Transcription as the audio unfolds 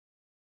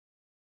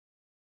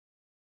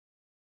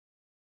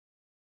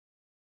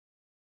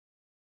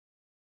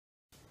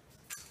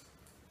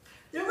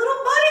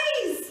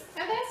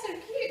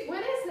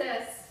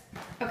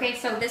Okay,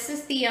 so this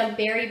is the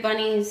Berry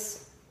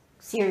Bunnies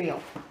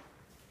cereal.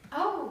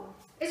 Oh,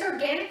 it's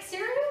organic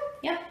cereal?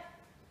 Yep.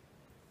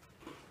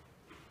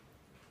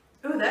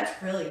 Ooh,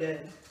 that's really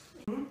good.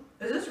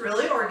 Is this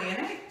really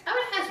organic?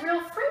 Oh, it has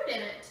real fruit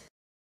in it.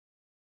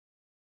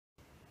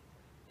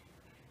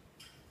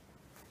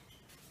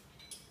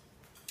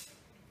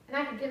 And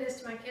I could give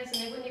this to my kids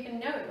and they wouldn't even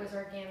know it was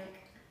organic.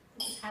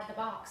 It just had the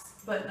box.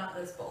 But not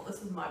this bowl.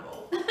 This is my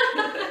bowl.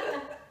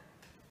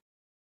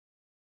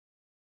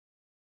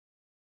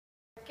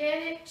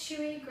 Organic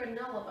chewy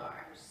granola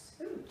bars.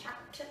 Ooh,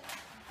 chocolate chip.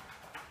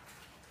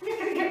 We're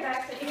gonna get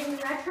back to eating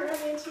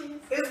macaroni and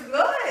cheese. It's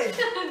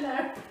good.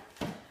 No.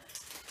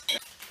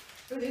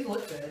 Ooh, these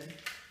look good.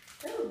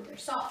 Ooh, they're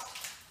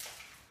soft.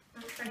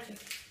 Not crunchy.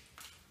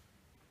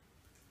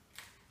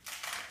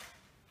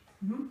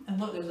 And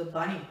look, there's a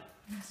bunny.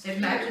 It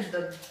matches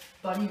the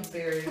bunny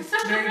berries.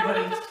 Berry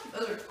bunnies.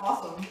 Those are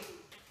awesome.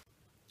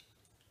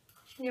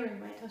 You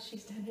wait till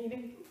she's done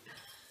eating.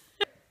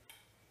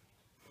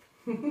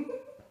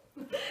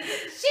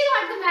 She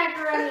liked the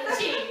macaroni and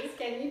cheese,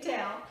 can you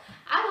tell?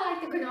 I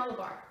like the granola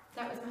bar.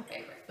 That was my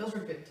favorite. Those were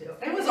good too.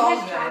 It was all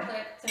good.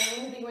 Chocolate,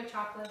 so anything with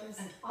chocolate is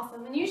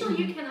awesome. And usually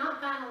you cannot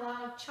find a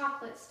lot of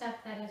chocolate stuff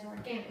that is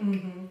organic.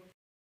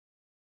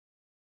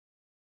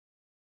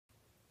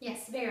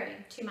 Yes, very,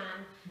 to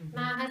mine.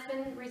 My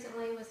husband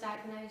recently was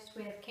diagnosed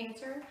with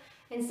cancer,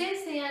 and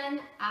since then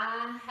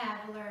I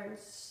have learned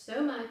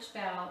so much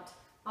about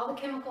all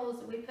the chemicals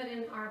that we put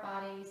in our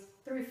bodies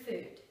through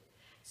food.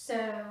 So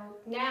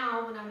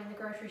now when I'm in the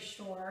grocery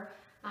store,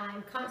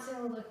 I'm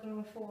constantly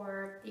looking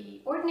for the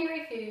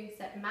ordinary foods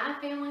that my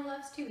family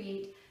loves to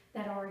eat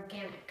that are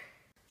organic.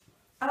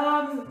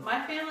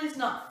 My family's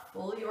not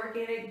fully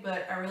organic,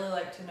 but I really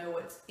like to know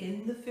what's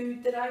in the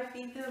food that I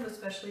feed them,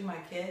 especially my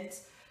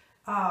kids.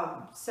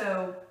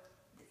 So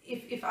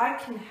if I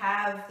can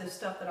have the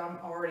stuff that I'm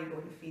already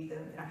going to feed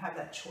them, and I have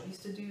that choice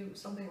to do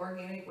something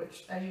organic,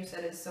 which as you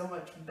said is so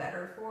much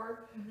better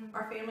for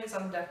our families,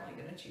 I'm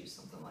definitely going to choose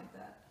something like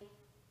that.